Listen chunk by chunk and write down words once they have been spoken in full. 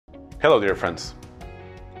Hello dear friends,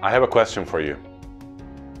 I have a question for you.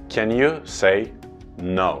 Can you say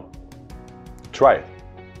no? Try it.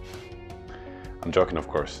 I'm joking, of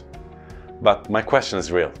course, but my question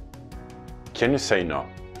is real. Can you say no?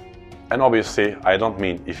 And obviously I don't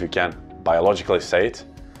mean if you can biologically say it,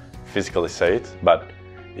 physically say it, but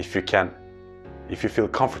if you feel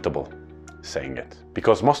comfortable saying it.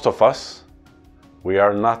 Because most of us, we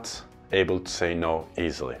are not able to say no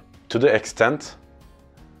easily, to the extent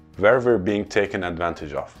where we're being taken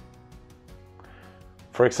advantage of.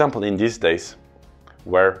 For example, in these days,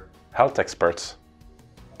 where health experts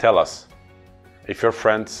tell us, if your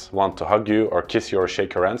friends want to hug you or kiss you or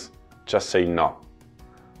shake your hands, just say no.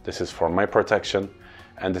 This is for my protection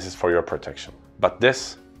and this is for your protection. But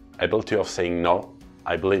this ability of saying no,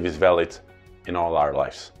 I believe, is valid in all our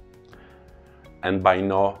lives. And by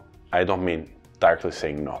no, I don't mean directly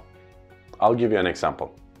saying no. I'll give you an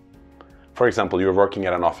example. For example, you're working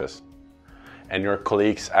at an office and your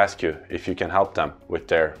colleagues ask you if you can help them with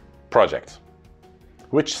their project,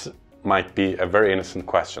 which might be a very innocent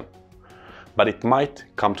question. But it might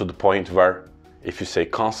come to the point where if you say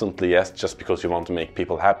constantly yes just because you want to make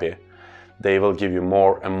people happy, they will give you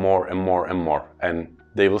more and more and more and more, and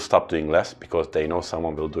they will stop doing less because they know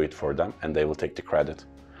someone will do it for them and they will take the credit.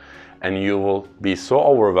 And you will be so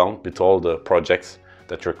overwhelmed with all the projects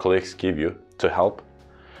that your colleagues give you to help,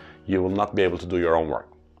 you will not be able to do your own work.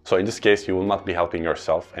 So in this case, you will not be helping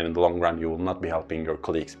yourself, and in the long run, you will not be helping your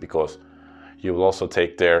colleagues because you will also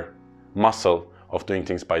take their muscle of doing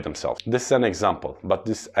things by themselves. This is an example, but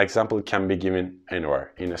this example can be given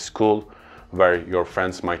anywhere. In a school where your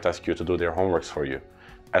friends might ask you to do their homeworks for you,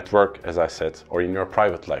 at work, as I said, or in your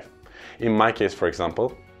private life. In my case, for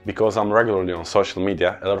example, because I'm regularly on social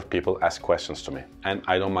media, a lot of people ask questions to me, and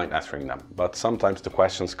I don't mind answering them. But sometimes the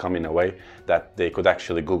questions come in a way that they could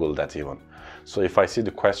actually Google that even. So if I see the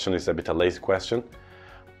question is a bit a lazy question,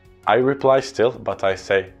 I reply still, but I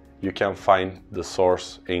say, you can find the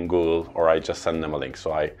source in Google, or I just send them a link.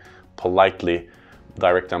 So I politely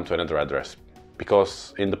direct them to another address.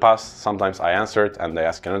 Because in the past, sometimes I answered and they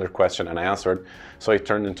asked another question and I answered. So it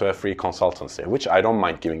turned into a free consultancy, which I don't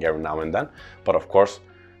mind giving every now and then, but of course,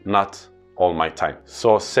 not all my time.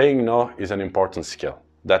 So saying no is an important skill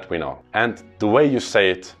that we know. And the way you say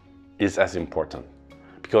it is as important.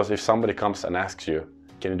 Because if somebody comes and asks you,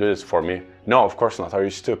 can you do this for me? No, of course not. Are you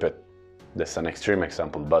stupid? That's an extreme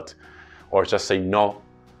example, or just say no.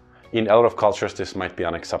 In a lot of cultures, this might be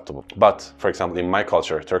unacceptable. But for example, in my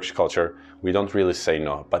culture, Turkish culture, we don't really say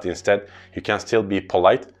no, but instead you can still be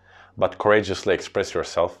polite, but courageously express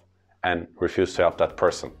yourself and refuse to help that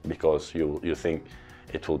person because you think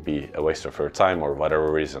it will be a waste of your time or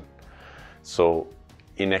whatever reason. So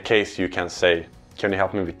in a case you can say, can you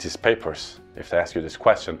help me with these papers? If they ask you this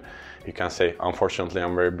question, you can say, unfortunately,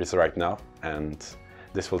 I'm very busy right now and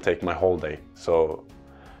this will take my whole day. So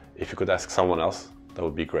if you could ask someone else, that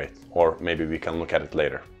would be great. Or maybe we can look at it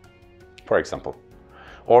later, for example.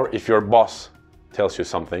 Or if your boss tells you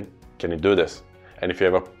something, can you do this? And if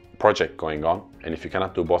you have a project going on, and if you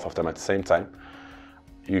cannot do both of them at the same time,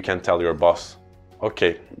 you can tell your boss,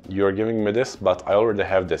 okay, you're giving me this, but I already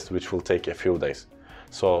have this, which will take a few days.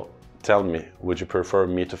 So tell me, would you prefer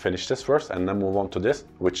me to finish this first and then move on to this,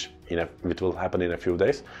 which it will happen in a few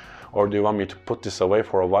days? Or do you want me to put this away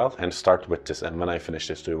for a while and start with this? And when I finish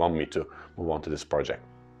this, do you want me to move on to this project?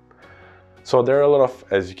 So there are a lot of,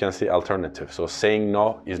 as you can see, alternatives. So saying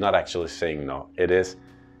no is not actually saying no. It is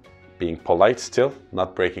being polite still,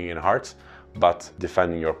 not breaking in hearts, but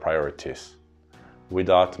defending your priorities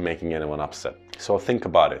without making anyone upset. So think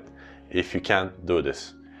about it. If you can do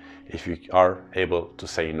this, if you are able to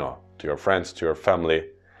say no to your friends, to your family,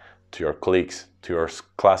 to your colleagues, to your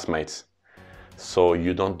classmates, so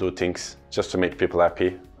you don't do things just to make people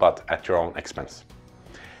happy, but at your own expense.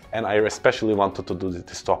 And I especially wanted to do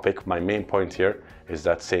this topic. My main point here is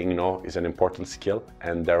that saying no is an important skill,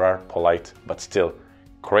 and there are polite but still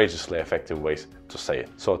courageously effective ways to say it.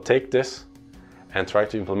 So take this and try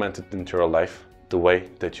to implement it into your life the way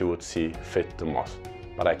that you would see fit the most.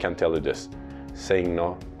 But I can tell you this, saying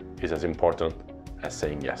no is as important as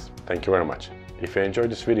saying yes. Thank you very much. If you enjoyed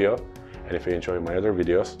this video, and if you enjoy my other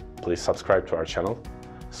videos, please subscribe to our channel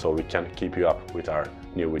so we can keep you up with our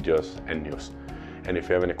new videos and news. And if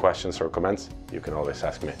you have any questions or comments, you can always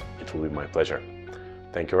ask me. It will be my pleasure.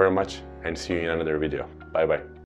 Thank you very much and see you in another video. Bye bye.